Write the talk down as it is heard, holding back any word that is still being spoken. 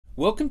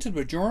Welcome to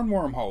the Bajoran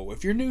Wormhole.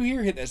 If you're new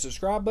here, hit that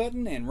subscribe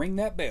button and ring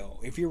that bell.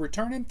 If you're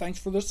returning, thanks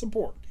for the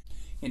support.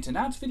 In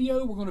tonight's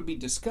video, we're going to be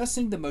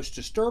discussing the most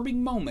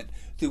disturbing moment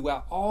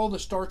throughout all the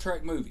Star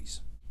Trek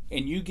movies.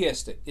 And you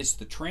guessed it, it's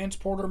the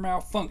transporter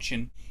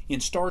malfunction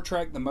in Star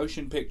Trek the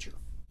Motion Picture.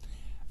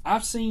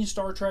 I've seen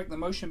Star Trek the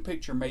Motion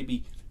Picture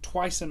maybe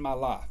twice in my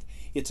life.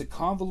 It's a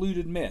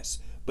convoluted mess,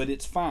 but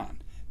it's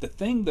fine. The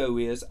thing though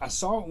is, I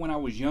saw it when I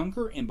was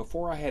younger and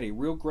before I had a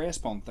real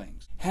grasp on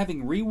things.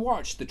 Having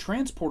rewatched the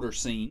transporter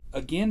scene,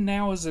 again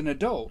now as an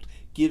adult,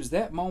 gives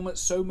that moment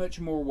so much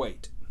more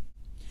weight.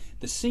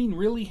 The scene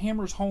really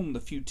hammers home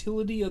the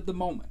futility of the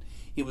moment.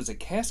 It was a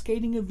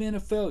cascading event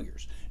of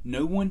failures.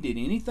 No one did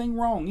anything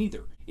wrong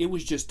either. It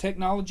was just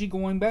technology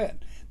going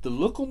bad. The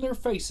look on their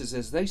faces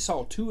as they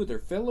saw two of their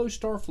fellow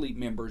Starfleet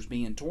members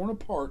being torn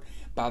apart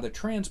by the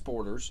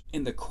transporters,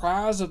 and the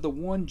cries of the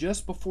one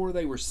just before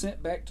they were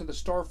sent back to the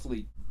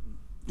Starfleet.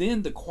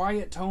 Then the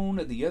quiet tone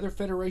of the other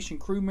Federation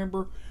crew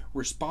member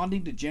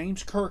responding to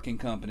James Kirk and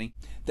company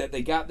that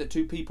they got the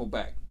two people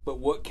back. But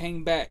what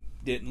came back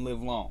didn't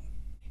live long.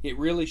 It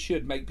really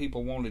should make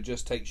people want to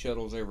just take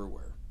shuttles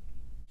everywhere.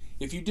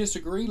 If you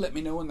disagree, let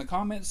me know in the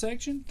comment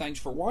section. Thanks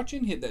for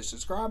watching. Hit that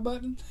subscribe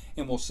button,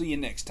 and we'll see you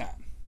next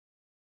time.